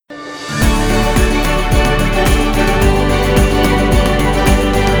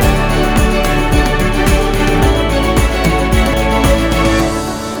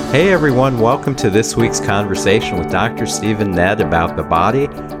Hey everyone, welcome to this week's conversation with Dr. Stephen Nedd about the body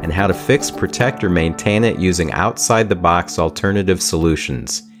and how to fix, protect, or maintain it using outside-the-box alternative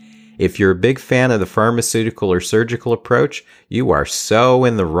solutions. If you're a big fan of the pharmaceutical or surgical approach, you are so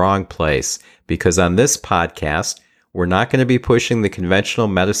in the wrong place, because on this podcast, we're not going to be pushing the conventional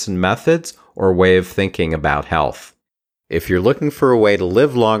medicine methods or way of thinking about health. If you're looking for a way to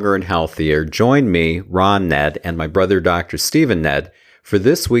live longer and healthier, join me, Ron Nedd, and my brother Dr. Stephen Nedd for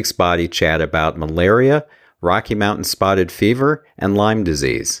this week's body chat about malaria, Rocky Mountain spotted fever, and Lyme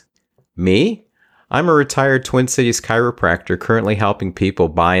disease. Me? I'm a retired Twin Cities chiropractor currently helping people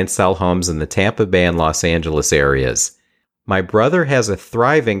buy and sell homes in the Tampa Bay and Los Angeles areas. My brother has a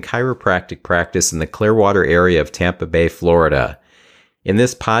thriving chiropractic practice in the Clearwater area of Tampa Bay, Florida. In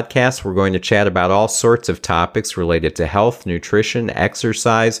this podcast, we're going to chat about all sorts of topics related to health, nutrition,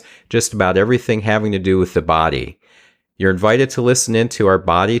 exercise, just about everything having to do with the body. You're invited to listen in to our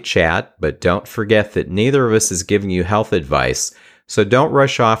body chat, but don't forget that neither of us is giving you health advice, so don't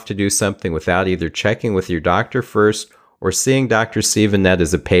rush off to do something without either checking with your doctor first or seeing Dr. Stephen Nedd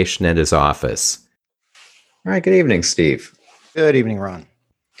as a patient at his office. All right, good evening, Steve. Good evening, Ron.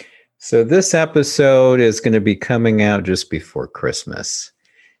 So this episode is going to be coming out just before Christmas.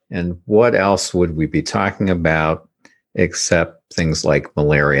 And what else would we be talking about except things like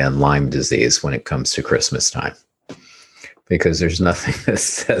malaria and Lyme disease when it comes to Christmas time? Because there's nothing that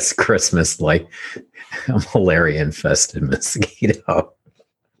says Christmas like a malaria-infested mosquito.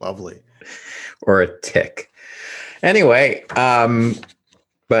 Lovely. Or a tick. Anyway,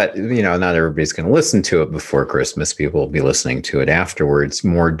 but, not everybody's going to listen to it before Christmas. People will be listening to it afterwards,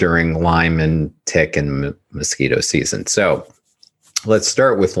 more during Lyme and tick and mosquito season. So let's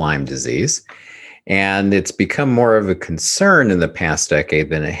start with Lyme disease. And it's become more of a concern in the past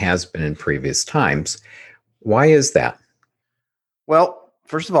decade than it has been in previous times. Why is that? Well,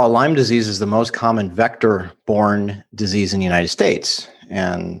 first of all, Lyme disease is the most common vector-borne disease in the United States.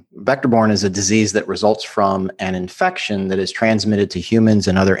 And vector-borne is a disease that results from an infection that is transmitted to humans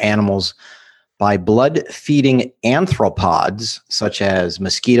and other animals by blood-feeding arthropods, such as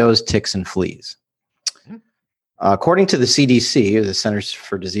mosquitoes, ticks, and fleas. According to the CDC, or the Centers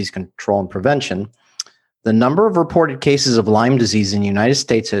for Disease Control and Prevention, the number of reported cases of Lyme disease in the United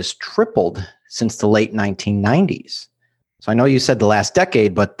States has tripled since the late 1990s. So I know you said the last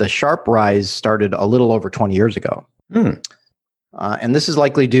decade, but the sharp rise started a little over 20 years ago. And this is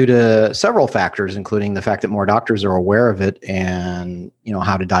likely due to several factors, including the fact that more doctors are aware of it and,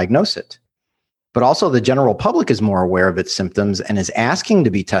 how to diagnose it. But also the general public is more aware of its symptoms and is asking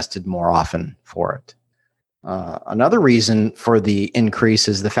to be tested more often for it. Another reason for the increase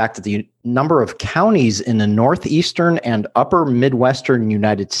is the fact that the number of counties in the northeastern and upper Midwestern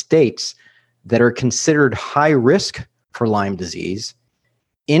United States that are considered high risk for Lyme disease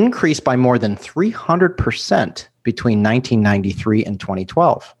increased by more than 300% between 1993 and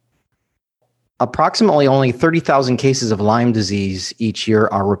 2012. Approximately only 30,000 cases of Lyme disease each year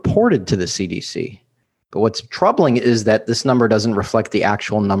are reported to the CDC. But what's troubling is that this number doesn't reflect the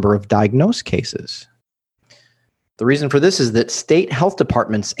actual number of diagnosed cases. The reason for this is that state health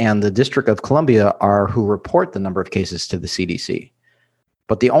departments and the District of Columbia are who report the number of cases to the CDC.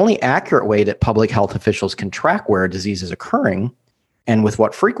 But the only accurate way that public health officials can track where a disease is occurring and with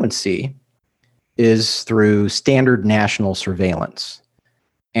what frequency is through standard national surveillance.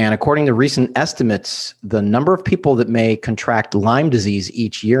 And according to recent estimates, the number of people that may contract Lyme disease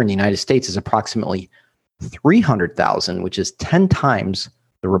each year in the United States is approximately 300,000, which is 10 times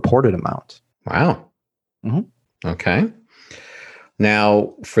the reported amount. Wow. Okay.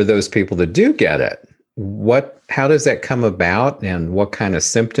 Now, for those people that do get it, how does that come about, and what kind of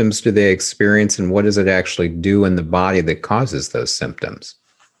symptoms do they experience, and what does it actually do in the body that causes those symptoms?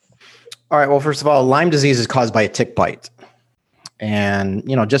 All right. Well, first of all, Lyme disease is caused by a tick bite. And,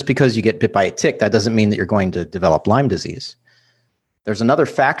 just because you get bit by a tick, that doesn't mean that you're going to develop Lyme disease. There's another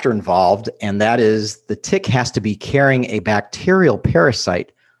factor involved, and that is the tick has to be carrying a bacterial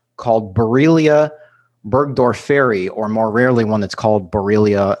parasite called Borrelia burgdorferi, or more rarely one that's called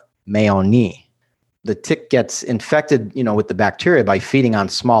Borrelia mayonnaise. The tick gets infected, with the bacteria by feeding on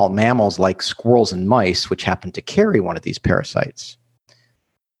small mammals like squirrels and mice, which happen to carry one of these parasites.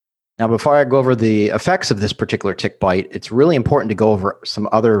 Now, before I go over the effects of this particular tick bite, it's really important to go over some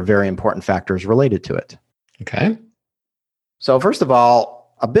other very important factors related to it. Okay. So first of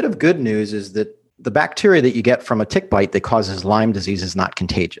all, a bit of good news is that the bacteria that you get from a tick bite that causes Lyme disease is not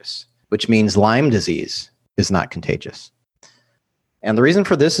contagious, which means Lyme disease is not contagious. And the reason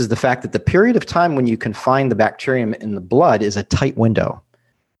for this is the fact that the period of time when you can find the bacterium in the blood is a tight window,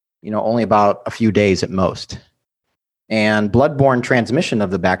 only about a few days at most. And bloodborne transmission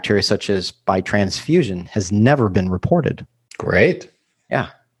of the bacteria, such as by transfusion, has never been reported. Great. Yeah.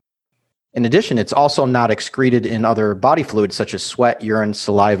 In addition, it's also not excreted in other body fluids such as sweat, urine,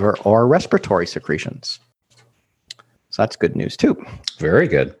 saliva, or respiratory secretions. So that's good news too. Very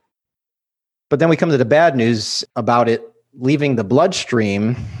good. But then we come to the bad news about it leaving the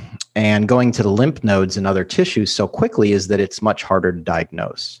bloodstream and going to the lymph nodes and other tissues so quickly is that it's much harder to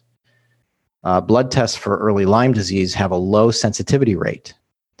diagnose. Blood tests for early Lyme disease have a low sensitivity rate.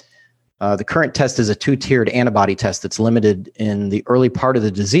 The current test is a 2-tiered antibody test that's limited in the early part of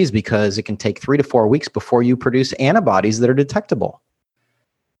the disease because it can take 3 to 4 weeks before you produce antibodies that are detectable.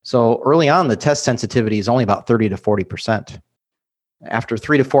 So early on, the test sensitivity is only about 30 to 40%. After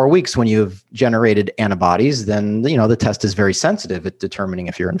 3 to 4 weeks, when you've generated antibodies, then the test is very sensitive at determining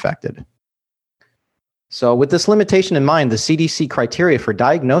if you're infected. So with this limitation in mind, the CDC criteria for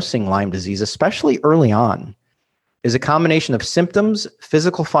diagnosing Lyme disease, especially early on, is a combination of symptoms,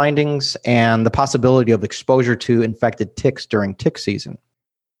 physical findings, and the possibility of exposure to infected ticks during tick season.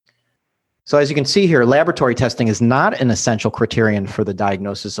 So as you can see here, laboratory testing is not an essential criterion for the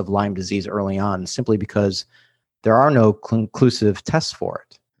diagnosis of Lyme disease early on, simply because there are no conclusive tests for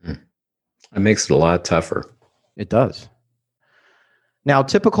it. It makes it a lot tougher. It does. Now,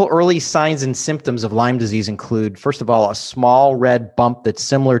 typical early signs and symptoms of Lyme disease include, first of all, a small red bump that's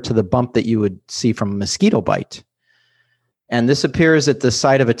similar to the bump that you would see from a mosquito bite. And this appears at the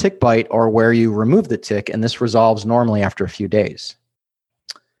site of a tick bite or where you remove the tick, and this resolves normally after a few days.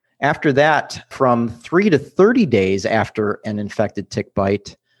 After that, from 3 to 30 days after an infected tick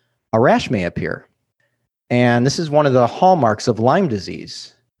bite, a rash may appear. And this is one of the hallmarks of Lyme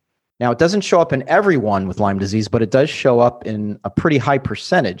disease. Now, it doesn't show up in everyone with Lyme disease, but it does show up in a pretty high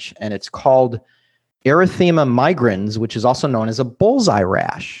percentage, and it's called erythema migrans, which is also known as a bullseye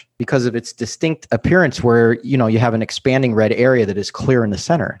rash because of its distinct appearance where, you have an expanding red area that is clear in the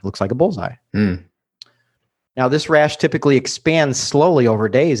center. It looks like a bullseye. Now, this rash typically expands slowly over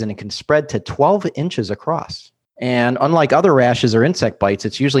days, and it can spread to 12 inches across. And unlike other rashes or insect bites,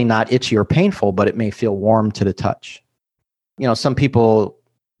 it's usually not itchy or painful, but it may feel warm to the touch. Some people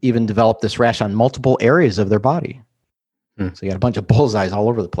even develop this rash on multiple areas of their body. So you got a bunch of bullseyes all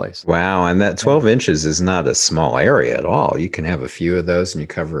over the place. Wow. And that 12 inches is not a small area at all. You can have a few of those and you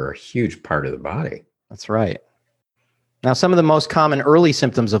cover a huge part of the body. That's right. Now, some of the most common early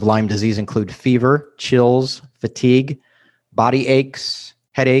symptoms of Lyme disease include fever, chills, fatigue, body aches,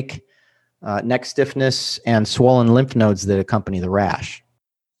 headache, neck stiffness, and swollen lymph nodes that accompany the rash.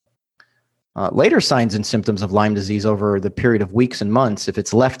 Later signs and symptoms of Lyme disease over the period of weeks and months, if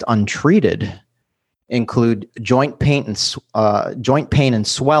it's left untreated, include joint pain and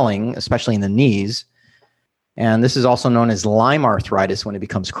swelling, especially in the knees. And this is also known as Lyme arthritis when it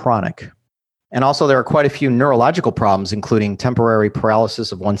becomes chronic. And also there are quite a few neurological problems, including temporary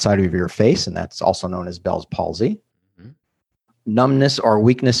paralysis of one side of your face, and that's also known as Bell's palsy, numbness or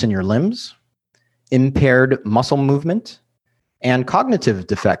weakness in your limbs, impaired muscle movement, and cognitive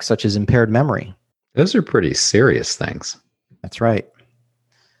defects such as impaired memory. Those are pretty serious things. That's right.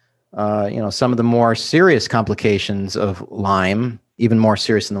 Some of the more serious complications of Lyme, even more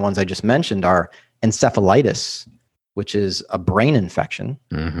serious than the ones I just mentioned, are encephalitis, which is a brain infection,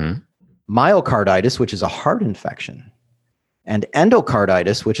 myocarditis, which is a heart infection, and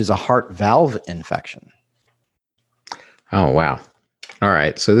endocarditis, which is a heart valve infection. Oh, wow. All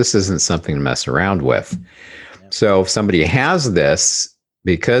right. So this isn't something to mess around with. So if somebody has this,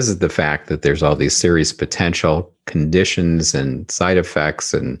 because of the fact that there's all these serious potential conditions and side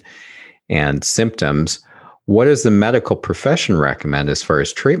effects and symptoms, what does the medical profession recommend as far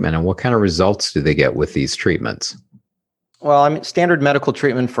as treatment, and what kind of results do they get with these treatments? Well, standard medical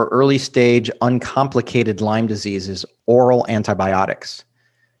treatment for early stage uncomplicated Lyme disease is oral antibiotics.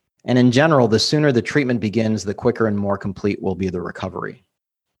 And in general, the sooner the treatment begins, the quicker and more complete will be the recovery.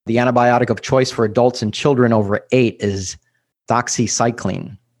 The antibiotic of choice for adults and children over 8 is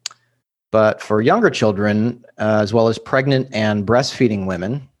doxycycline. But for younger children, as well as pregnant and breastfeeding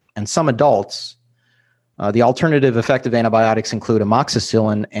women, and some adults, the alternative effective antibiotics include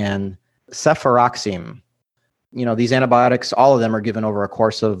amoxicillin and cefuroxime. These antibiotics, all of them are given over a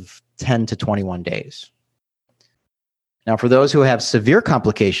course of 10 to 21 days. Now, for those who have severe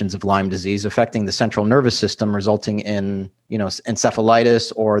complications of Lyme disease affecting the central nervous system, resulting in,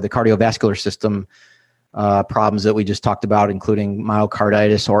 encephalitis or the cardiovascular system problems that we just talked about, including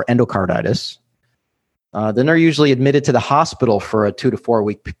myocarditis or endocarditis, then they're usually admitted to the hospital for a 2 to 4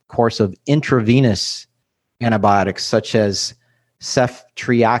 week course of intravenous antibiotics such as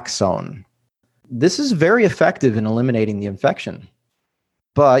ceftriaxone. This is very effective in eliminating the infection,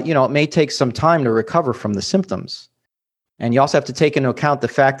 but it may take some time to recover from the symptoms. And you also have to take into account the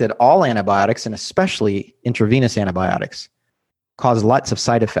fact that all antibiotics, and especially intravenous antibiotics, cause lots of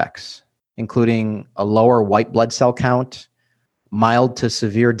side effects, including a lower white blood cell count, mild to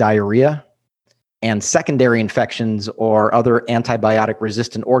severe diarrhea, and secondary infections or other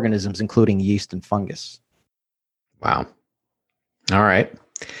antibiotic-resistant organisms, including yeast and fungus. Wow. All right.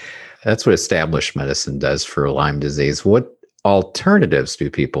 That's what established medicine does for Lyme disease. What alternatives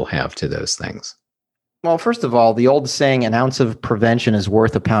do people have to those things? Well, first of all, the old saying, an ounce of prevention is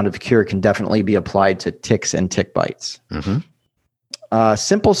worth a pound of cure, can definitely be applied to ticks and tick bites.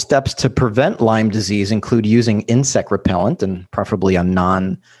 Simple steps to prevent Lyme disease include using insect repellent, and preferably a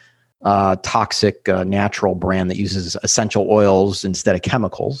non-toxic natural brand that uses essential oils instead of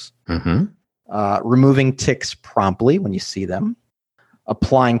chemicals. Removing ticks promptly when you see them.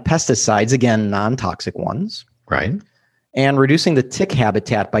 Applying pesticides, again, non-toxic ones. Right. And reducing the tick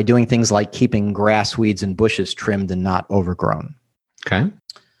habitat by doing things like keeping grass, weeds, and bushes trimmed and not overgrown. Okay.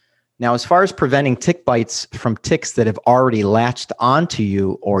 Now, as far as preventing tick bites from ticks that have already latched onto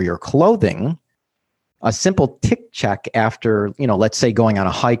you or your clothing, a simple tick check after, let's say going on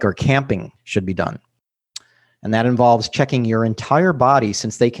a hike or camping should be done. And that involves checking your entire body,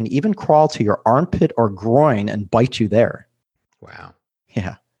 since they can even crawl to your armpit or groin and bite you there. Wow.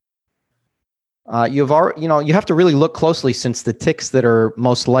 Yeah. You have to really look closely, since the ticks that are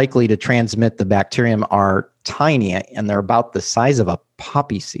most likely to transmit the bacterium are tiny, and they're about the size of a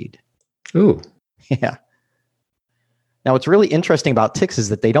poppy seed. Ooh. Yeah. Now, what's really interesting about ticks is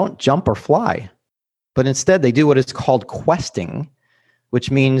that they don't jump or fly, but instead they do what is called questing,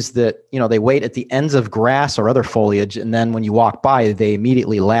 which means that, they wait at the ends of grass or other foliage, and then when you walk by, they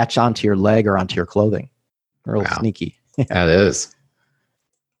immediately latch onto your leg or onto your clothing. Real sneaky. That is.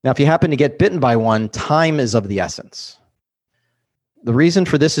 Now, if you happen to get bitten by one, time is of the essence. The reason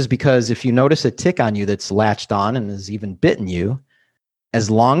for this is because if you notice a tick on you that's latched on and has even bitten you, as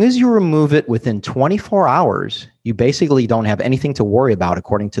long as you remove it within 24 hours, you basically don't have anything to worry about,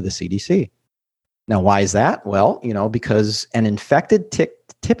 according to the CDC. Now, why is that? Well, because an infected tick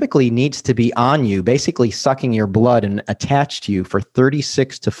typically needs to be on you, basically sucking your blood and attached to you for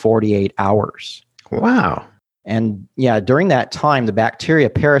 36 to 48 hours. Wow. And during that time, the bacteria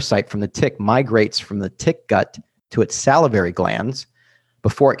parasite from the tick migrates from the tick gut to its salivary glands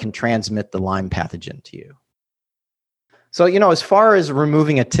before it can transmit the Lyme pathogen to you. So, as far as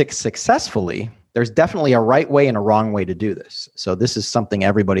removing a tick successfully, there's definitely a right way and a wrong way to do this. So this is something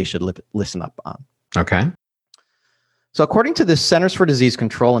everybody should listen up on. Okay. So according to the Centers for Disease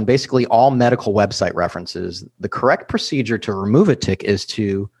Control and basically all medical website references, the correct procedure to remove a tick is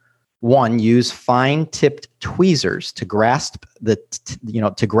to, one, use fine-tipped tweezers to grasp the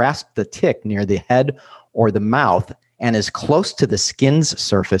tick near the head or the mouth and as close to the skin's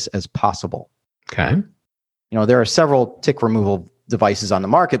surface as possible. Okay. There are several tick removal devices on the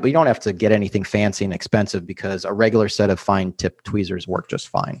market, but you don't have to get anything fancy and expensive, because a regular set of fine-tipped tweezers work just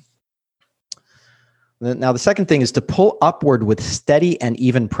fine. Now, the second thing is to pull upward with steady and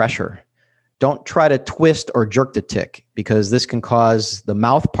even pressure. Don't try to twist or jerk the tick, because this can cause the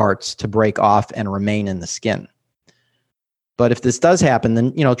mouth parts to break off and remain in the skin. But if this does happen,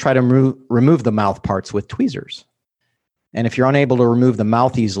 then try to remove the mouth parts with tweezers. And if you're unable to remove the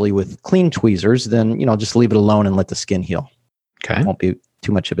mouth easily with clean tweezers, then just leave it alone and let the skin heal. Okay. It won't be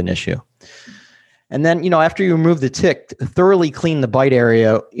too much of an issue. And then, after you remove the tick, thoroughly clean the bite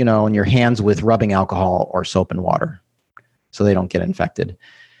area, in your hands with rubbing alcohol or soap and water, so they don't get infected.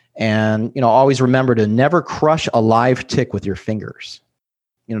 And, always remember to never crush a live tick with your fingers.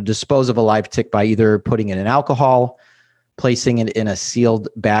 Dispose of a live tick by either putting it in alcohol, placing it in a sealed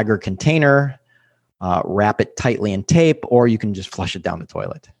bag or container, wrap it tightly in tape, or you can just flush it down the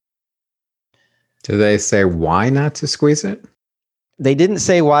toilet. Do they say why not to squeeze it? They didn't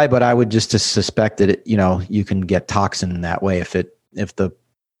say why, but I would just suspect that you can get toxin that way if it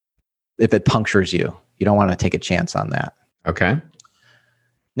punctures you. You don't want to take a chance on that. Okay.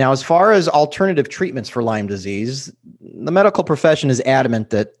 Now, as far as alternative treatments for Lyme disease, the medical profession is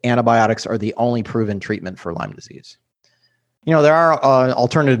adamant that antibiotics are the only proven treatment for Lyme disease. There are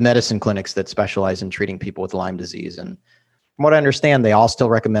alternative medicine clinics that specialize in treating people with Lyme disease. And from what I understand, they all still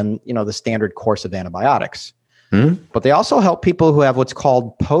recommend, the standard course of antibiotics. But they also help people who have what's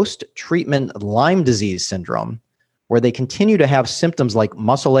called post-treatment Lyme disease syndrome, where they continue to have symptoms like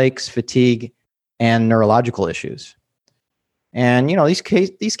muscle aches, fatigue, and neurological issues. And,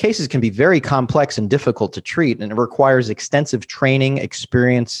 these cases can be very complex and difficult to treat, and it requires extensive training,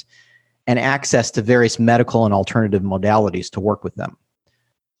 experience, and access to various medical and alternative modalities to work with them.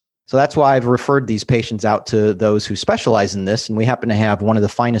 So that's why I've referred these patients out to those who specialize in this. And we happen to have one of the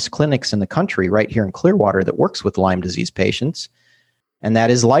finest clinics in the country right here in Clearwater that works with Lyme disease patients. And that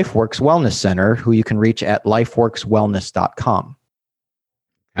is LifeWorks Wellness Center, who you can reach at lifeworkswellness.com.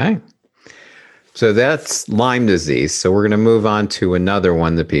 Okay. So that's Lyme disease. So we're going to move on to another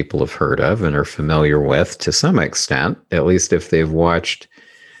one that people have heard of and are familiar with to some extent, at least if they've watched,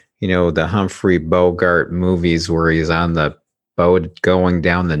 the Humphrey Bogart movies where he's on the boat going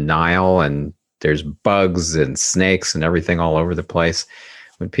down the Nile and there's bugs and snakes and everything all over the place.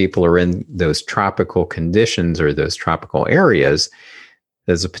 When people are in those tropical conditions or those tropical areas,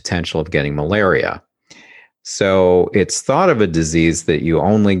 there's a potential of getting malaria. So it's thought of a disease that you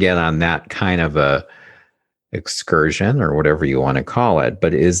only get on that kind of a excursion or whatever you want to call it.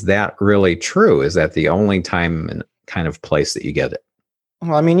 But is that really true? Is that the only time and kind of place that you get it?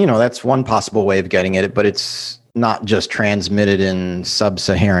 Well, I mean, that's one possible way of getting it, but it's not just transmitted in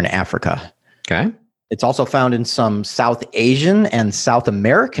sub-Saharan Africa. Okay. It's also found in some South Asian and South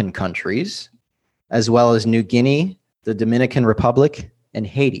American countries, as well as New Guinea, the Dominican Republic, and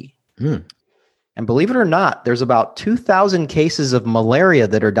Haiti. And believe it or not, there's about 2,000 cases of malaria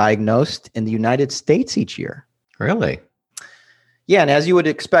that are diagnosed in the United States each year. Really? Yeah, and as you would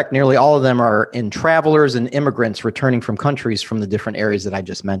expect, nearly all of them are in travelers and immigrants returning from countries from the different areas that I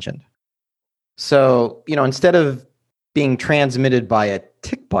just mentioned. So, instead of being transmitted by a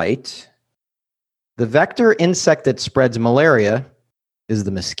tick bite, the vector insect that spreads malaria is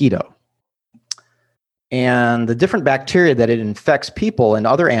the mosquito. And the different bacteria that it infects people and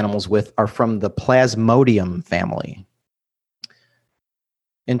other animals with are from the Plasmodium family.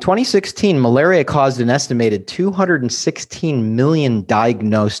 In 2016, malaria caused an estimated 216 million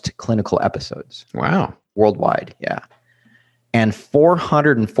diagnosed clinical episodes. Wow. Worldwide, yeah. And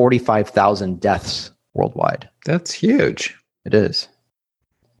 445,000 deaths worldwide. That's huge. It is.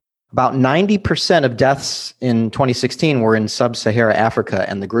 About 90% of deaths in 2016 were in sub-Saharan Africa,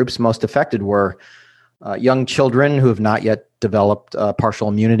 and the groups most affected were young children who have not yet developed partial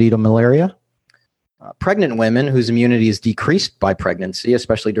immunity to malaria, pregnant women whose immunity is decreased by pregnancy,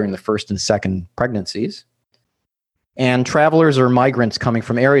 especially during the first and second pregnancies, and travelers or migrants coming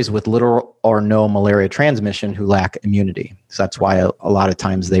from areas with little or no malaria transmission who lack immunity. So that's why a lot of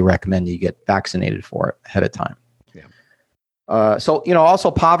times they recommend you get vaccinated for it ahead of time. Yeah.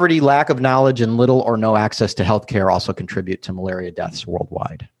 Also poverty, lack of knowledge, and little or no access to healthcare also contribute to malaria deaths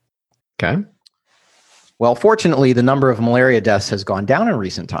worldwide. Okay. Well, fortunately, the number of malaria deaths has gone down in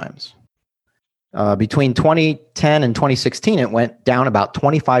recent times. Between 2010 and 2016, it went down about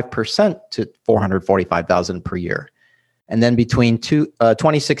 25% to 445,000 per year. And then between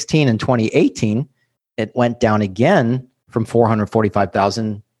 2016 and 2018, it went down again from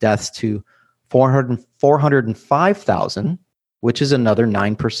 445,000 deaths to 405,000, which is another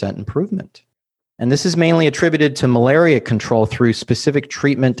 9% improvement. And this is mainly attributed to malaria control through specific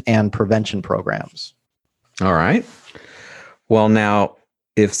treatment and prevention programs. All right. Well, now,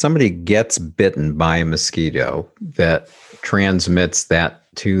 if somebody gets bitten by a mosquito that transmits that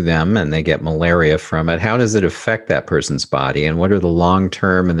to them and they get malaria from it, how does it affect that person's body? And what are the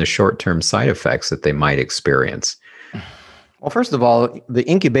long-term and the short-term side effects that they might experience? Well, first of all, the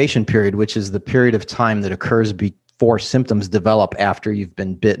incubation period, which is the period of time that occurs before symptoms develop after you've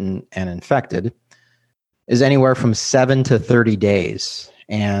been bitten and infected, is anywhere from 7 to 30 days.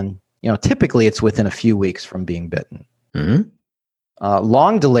 And typically it's within a few weeks from being bitten. Mm-hmm.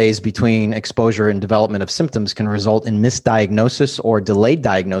 Long delays between exposure and development of symptoms can result in misdiagnosis or delayed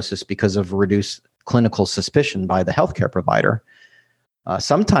diagnosis because of reduced clinical suspicion by the healthcare provider.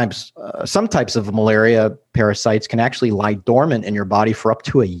 Some types of malaria parasites can actually lie dormant in your body for up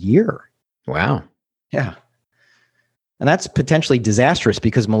to a year. Wow. Yeah. And that's potentially disastrous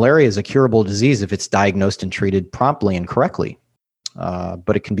because malaria is a curable disease if it's diagnosed and treated promptly and correctly.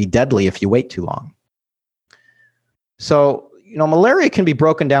 But it can be deadly if you wait too long. So, malaria can be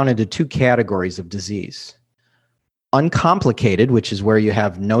broken down into two categories of disease. Uncomplicated, which is where you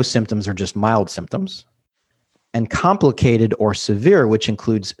have no symptoms or just mild symptoms. And complicated or severe, which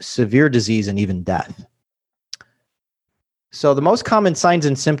includes severe disease and even death. So the most common signs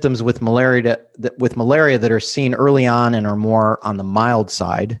and symptoms with malaria that are seen early on and are more on the mild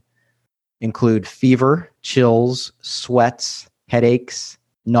side include fever, chills, sweats, headaches,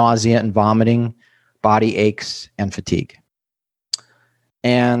 nausea and vomiting, body aches, and fatigue.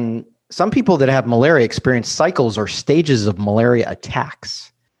 And some people that have malaria experience cycles or stages of malaria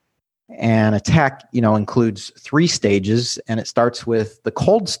attacks. An attack, includes 3 stages, and it starts with the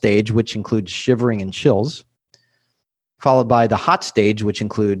cold stage, which includes shivering and chills, followed by the hot stage, which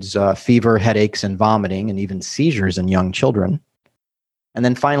includes fever, headaches, and vomiting, and even seizures in young children. And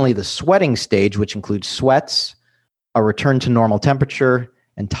then finally, the sweating stage, which includes sweats, a return to normal temperature,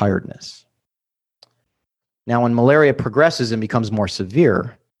 and tiredness. Now, when malaria progresses and becomes more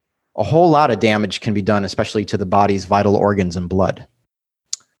severe, a whole lot of damage can be done, especially to the body's vital organs and blood.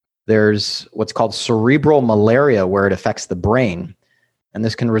 There's what's called cerebral malaria, where it affects the brain, and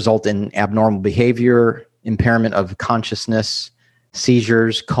this can result in abnormal behavior, impairment of consciousness,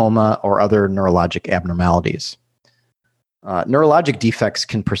 seizures, coma, or other neurologic abnormalities. Neurologic defects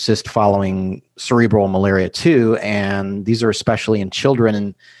can persist following cerebral malaria too, and these are especially in children,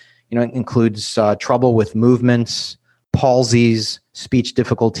 and it includes trouble with movements, palsies, speech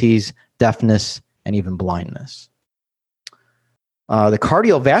difficulties, deafness, and even blindness. The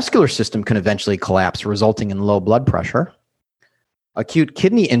cardiovascular system can eventually collapse, resulting in low blood pressure. Acute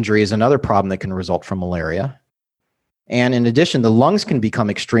kidney injury is another problem that can result from malaria. And in addition, the lungs can become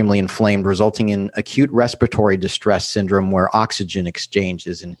extremely inflamed, resulting in acute respiratory distress syndrome where oxygen exchange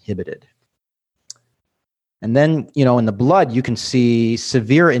is inhibited. And then, in the blood, you can see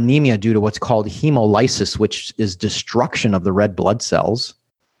severe anemia due to what's called hemolysis, which is destruction of the red blood cells.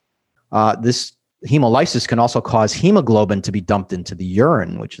 This hemolysis can also cause hemoglobin to be dumped into the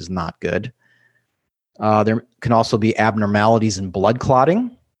urine, which is not good. There can also be abnormalities in blood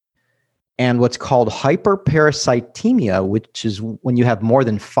clotting and what's called hyperparasitemia, which is when you have more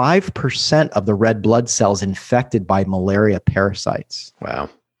than 5% of the red blood cells infected by malaria parasites. Wow.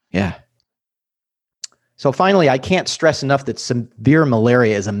 Yeah. So finally, I can't stress enough that severe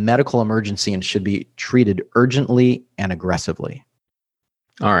malaria is a medical emergency and should be treated urgently and aggressively.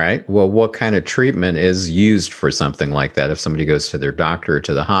 All right. Well, what kind of treatment is used for something like that? If somebody goes to their doctor or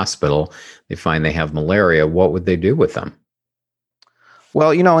to the hospital, they find they have malaria, what would they do with them?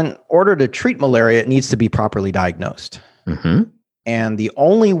 Well, in order to treat malaria, it needs to be properly diagnosed. Mm-hmm. And the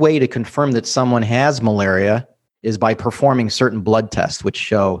only way to confirm that someone has malaria is by performing certain blood tests, which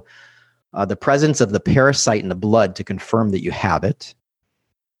show the presence of the parasite in the blood to confirm that you have it,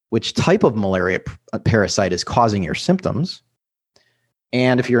 which type of malaria parasite is causing your symptoms,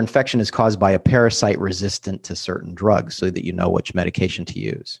 and if your infection is caused by a parasite resistant to certain drugs, so that you know which medication to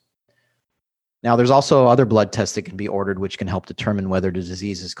use. Now, there's also other blood tests that can be ordered, which can help determine whether the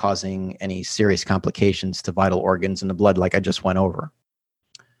disease is causing any serious complications to vital organs in the blood, like I just went over.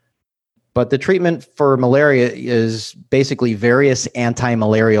 But the treatment for malaria is basically various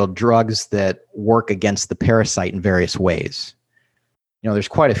anti-malarial drugs that work against the parasite in various ways. There's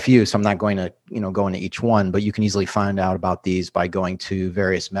quite a few, so I'm not going to, go into each one, but you can easily find out about these by going to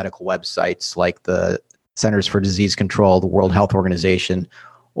various medical websites like the Centers for Disease Control, the World Health Organization,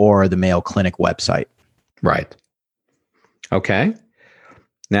 or the Mayo Clinic website. Right. Okay.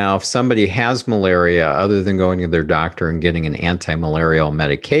 Now, if somebody has malaria, other than going to their doctor and getting an anti-malarial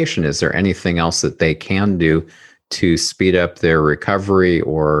medication, is there anything else that they can do to speed up their recovery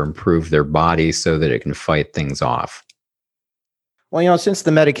or improve their body so that it can fight things off? Well, since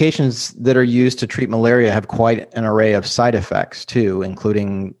the medications that are used to treat malaria have quite an array of side effects too,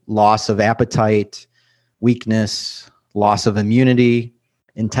 including loss of appetite, weakness, loss of immunity,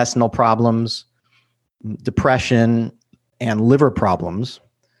 intestinal problems, depression, and liver problems,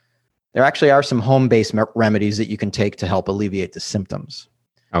 there actually are some home-based remedies that you can take to help alleviate the symptoms.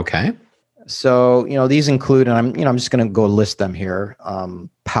 Okay. So, these include, and I'm just going to go list them here,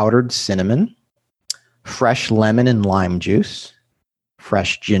 powdered cinnamon, fresh lemon and lime juice,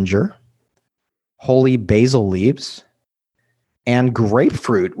 fresh ginger, holy basil leaves, and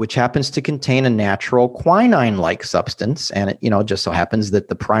grapefruit, which happens to contain a natural quinine-like substance. And it just so happens that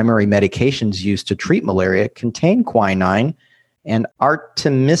the primary medications used to treat malaria contain quinine and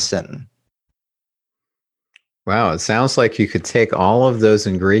artemisinin. Wow, it sounds like you could take all of those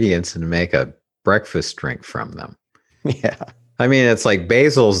ingredients and make a breakfast drink from them. Yeah. I mean, it's like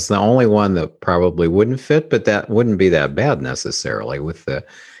basil's the only one that probably wouldn't fit, but that wouldn't be that bad necessarily with the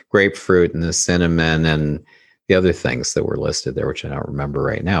grapefruit and the cinnamon and the other things that were listed there, which I don't remember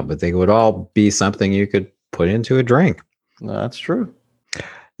right now, but they would all be something you could put into a drink. That's true.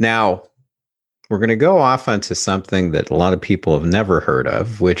 Now, we're going to go off onto something that a lot of people have never heard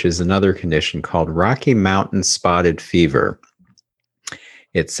of, which is another condition called Rocky Mountain Spotted Fever.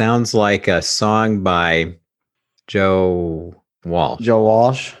 It sounds like a song by Joe Walsh. Joe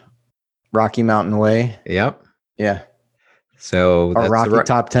Walsh, Rocky Mountain Way. Yep. Yeah. So or Rocky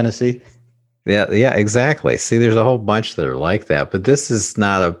Top, Tennessee. Yeah, exactly. See, there's a whole bunch that are like that, but this is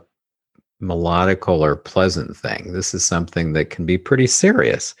not a melodical or pleasant thing. This is something that can be pretty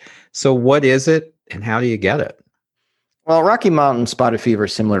serious. So what is it and how do you get it? Well, Rocky Mountain Spotted Fever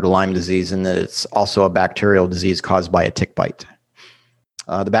is similar to Lyme disease in that it's also a bacterial disease caused by a tick bite.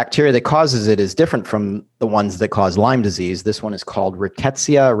 The bacteria that causes it is different from the ones that cause Lyme disease. This one is called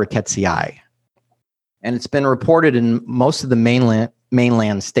Rickettsia rickettsii. And it's been reported in most of the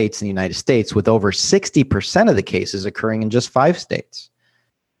mainland states in the United States, with over 60% of the cases occurring in just 5 states.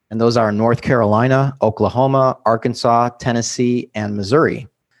 And those are North Carolina, Oklahoma, Arkansas, Tennessee, and Missouri.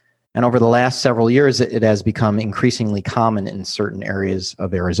 And over the last several years, it has become increasingly common in certain areas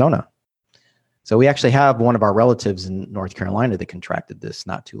of Arizona. So we actually have one of our relatives in North Carolina that contracted this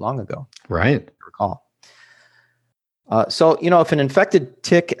not too long ago. Right. I recall. So, if an infected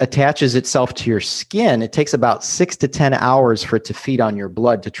tick attaches itself to your skin, it takes about 6 to 10 hours for it to feed on your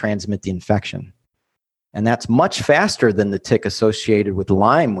blood to transmit the infection. And that's much faster than the tick associated with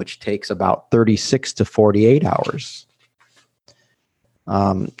Lyme, which takes about 36 to 48 hours.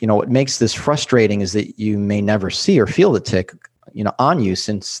 What makes this frustrating is that you may never see or feel the tick, on you,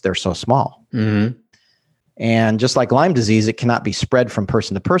 since they're so small. Mm-hmm. And just like Lyme disease, it cannot be spread from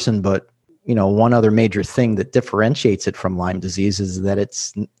person to person, but one other major thing that differentiates it from Lyme disease is that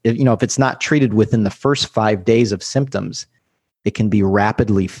if it's not treated within the first 5 days of symptoms, it can be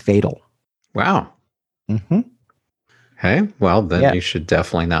rapidly fatal. Wow. Mm-hmm. Hey, well, then you should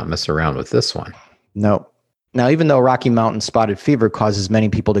definitely not mess around with this one. No. Now, even though Rocky Mountain spotted fever causes many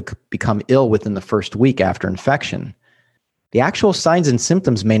people to become ill within the first week after infection, the actual signs and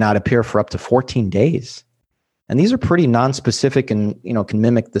symptoms may not appear for up to 14 days. And these are pretty nonspecific and, can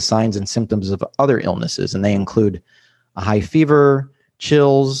mimic the signs and symptoms of other illnesses. And they include a high fever,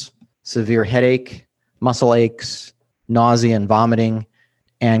 chills, severe headache, muscle aches, nausea and vomiting,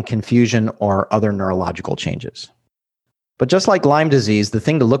 and confusion or other neurological changes. But just like Lyme disease, the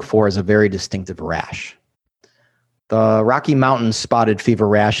thing to look for is a very distinctive rash. The Rocky Mountain spotted fever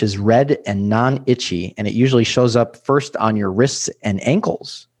rash is red and non-itchy, and it usually shows up first on your wrists and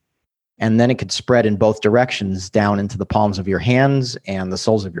ankles. And then it could spread in both directions down into the palms of your hands and the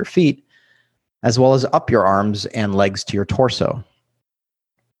soles of your feet, as well as up your arms and legs to your torso.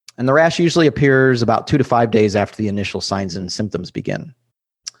 And the rash usually appears about 2 to 5 days after the initial signs and symptoms begin.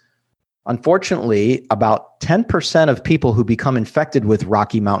 Unfortunately, about 10% of people who become infected with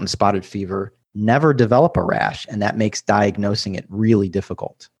Rocky Mountain spotted fever never develop a rash, and that makes diagnosing it really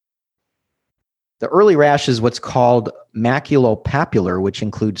difficult. The early rash is what's called maculopapular, which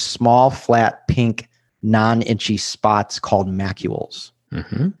includes small, flat, pink, non-itchy spots called macules.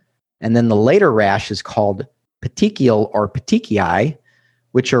 Mm-hmm. And then the later rash is called petechial or petechiae,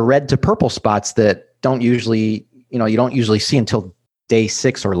 which are red to purple spots that you don't usually see until day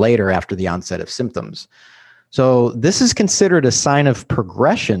 6 or later after the onset of symptoms. So this is considered a sign of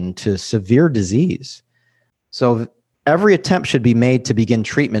progression to severe disease. So every attempt should be made to begin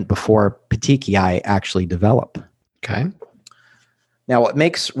treatment before petechiae actually develop. Okay. Now, what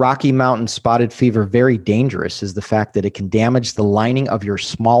makes Rocky Mountain spotted fever very dangerous is the fact that it can damage the lining of your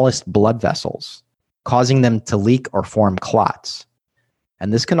smallest blood vessels, causing them to leak or form clots.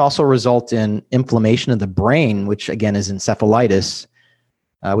 And this can also result in inflammation of the brain, which again is encephalitis,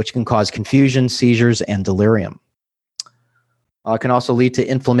 which can cause confusion, seizures, and delirium. It can also lead to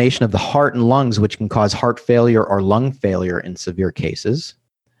inflammation of the heart and lungs, which can cause heart failure or lung failure in severe cases.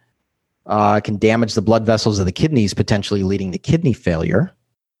 It can damage the blood vessels of the kidneys, potentially leading to kidney failure.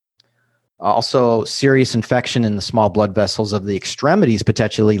 Also, serious infection in the small blood vessels of the extremities,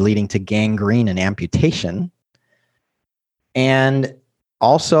 potentially leading to gangrene and amputation. And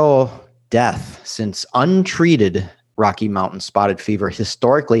also death, since untreated Rocky Mountain spotted fever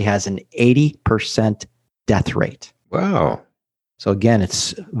historically has an 80% death rate. Wow. So again,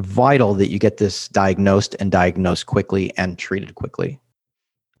 it's vital that you get this diagnosed quickly and treated quickly.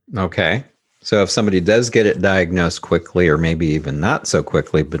 Okay. So if somebody does get it diagnosed quickly, or maybe even not so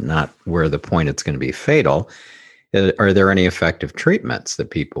quickly, but not where the point it's going to be fatal, are there any effective treatments that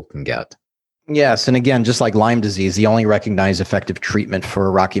people can get? Yes. And again, just like Lyme disease, the only recognized effective treatment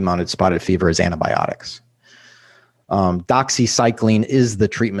for Rocky Mountain spotted fever is antibiotics. Doxycycline is the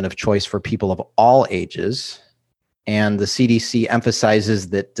treatment of choice for people of all ages. And the CDC emphasizes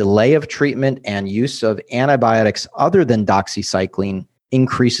that delay of treatment and use of antibiotics other than doxycycline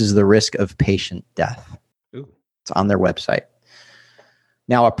increases the risk of patient death. Ooh. It's on their website.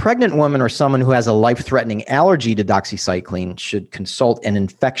 Now, a pregnant woman or someone who has a life-threatening allergy to doxycycline should consult an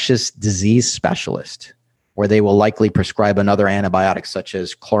infectious disease specialist, where they will likely prescribe another antibiotic such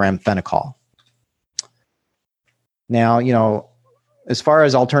as chloramphenicol. Now, as far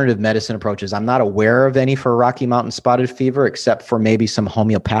as alternative medicine approaches, I'm not aware of any for Rocky Mountain spotted fever, except for maybe some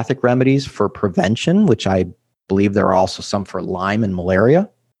homeopathic remedies for prevention, which I believe there are also some for Lyme and malaria.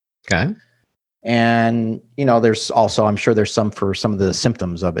 Okay. And, there's also, I'm sure there's some for some of the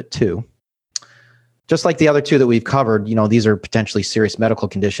symptoms of it too. just like the other two that we've covered, these are potentially serious medical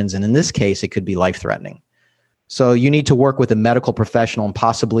conditions. And in this case, it could be life-threatening. So you need to work with a medical professional and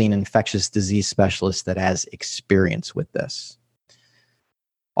possibly an infectious disease specialist that has experience with this.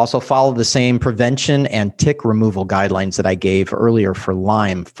 Also follow the same prevention and tick removal guidelines that I gave earlier for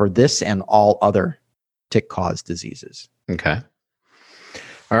Lyme for this and all other tick-caused diseases. Okay.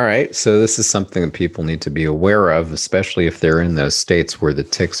 All right. So this is something that people need to be aware of, especially if they're in those states where the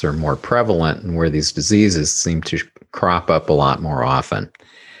ticks are more prevalent and where these diseases seem to crop up a lot more often.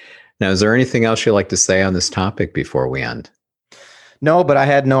 Now, is there anything else you'd like to say on this topic before we end? No, but I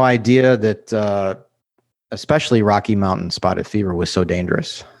had no idea that especially Rocky Mountain spotted fever was so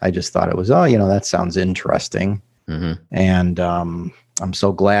dangerous. I just thought it was, that sounds interesting. Mm-hmm. And I'm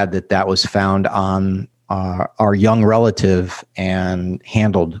so glad that was found on our young relative and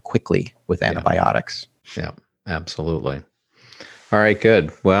handled quickly with antibiotics. Yeah, absolutely. All right,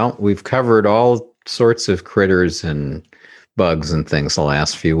 good. Well, we've covered all sorts of critters and bugs and things the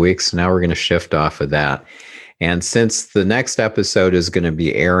last few weeks. Now we're going to shift off of that. And since the next episode is going to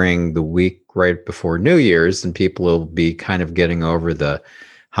be airing the week right before New Year's, and people will be kind of getting over the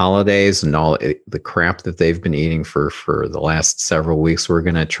holidays and all the crap that they've been eating for the last several weeks, we're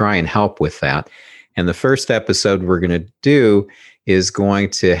going to try and help with that. And the first episode we're going to do is going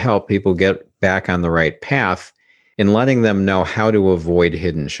to help people get back on the right path in letting them know how to avoid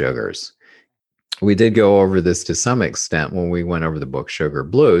hidden sugars. We did go over this to some extent when we went over the book Sugar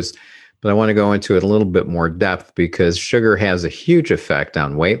Blues, but I want to go into it a little bit more depth because sugar has a huge effect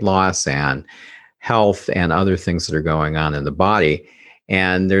on weight loss and health and other things that are going on in the body.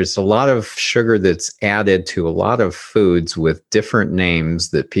 And there's a lot of sugar that's added to a lot of foods with different names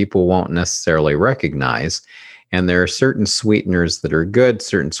that people won't necessarily recognize. And there are certain sweeteners that are good,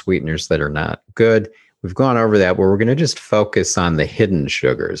 certain sweeteners that are not good. We've gone over that, but we're going to just focus on the hidden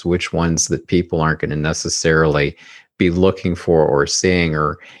sugars, which ones that people aren't going to necessarily be looking for or seeing,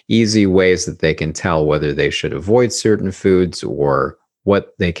 or easy ways that they can tell whether they should avoid certain foods or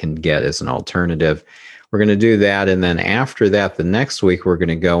what they can get as an alternative. We're going to do that. And then after that, the next week, we're going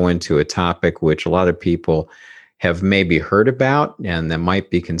to go into a topic which a lot of people have maybe heard about and that might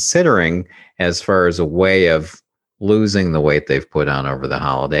be considering as far as a way of losing the weight they've put on over the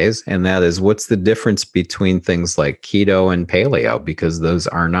holidays. And that is, what's the difference between things like keto and paleo? Because those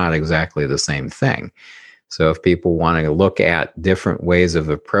are not exactly the same thing. So if people want to look at different ways of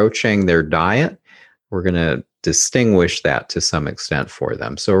approaching their diet, we're going to distinguish that to some extent for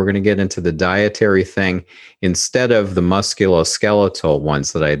them. So we're going to get into the dietary thing instead of the musculoskeletal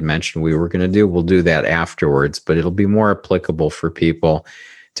ones that I had mentioned we'll do that afterwards, but it'll be more applicable for people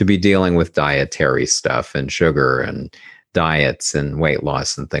to be dealing with dietary stuff and sugar and diets and weight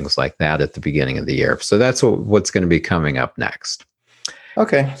loss and things like that at the beginning of the year. So that's what's going to be coming up next.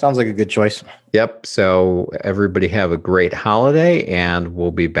 Okay, sounds like a good choice. Yep. So everybody have a great holiday, and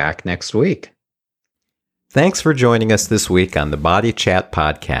we'll be back next week. Thanks for joining us this week on the Body Chat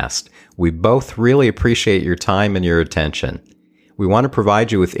Podcast. We both really appreciate your time and your attention. We want to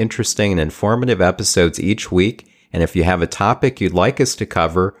provide you with interesting and informative episodes each week, and if you have a topic you'd like us to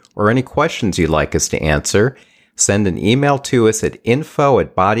cover or any questions you'd like us to answer, send an email to us at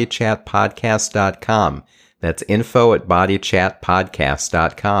info@bodychatpodcast.com. That's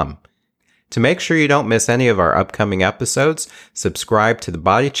info@bodychatpodcast.com. To make sure you don't miss any of our upcoming episodes, subscribe to the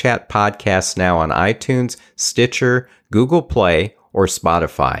Body Chat Podcast now on iTunes, Stitcher, Google Play, or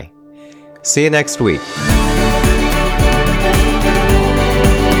Spotify. See you next week.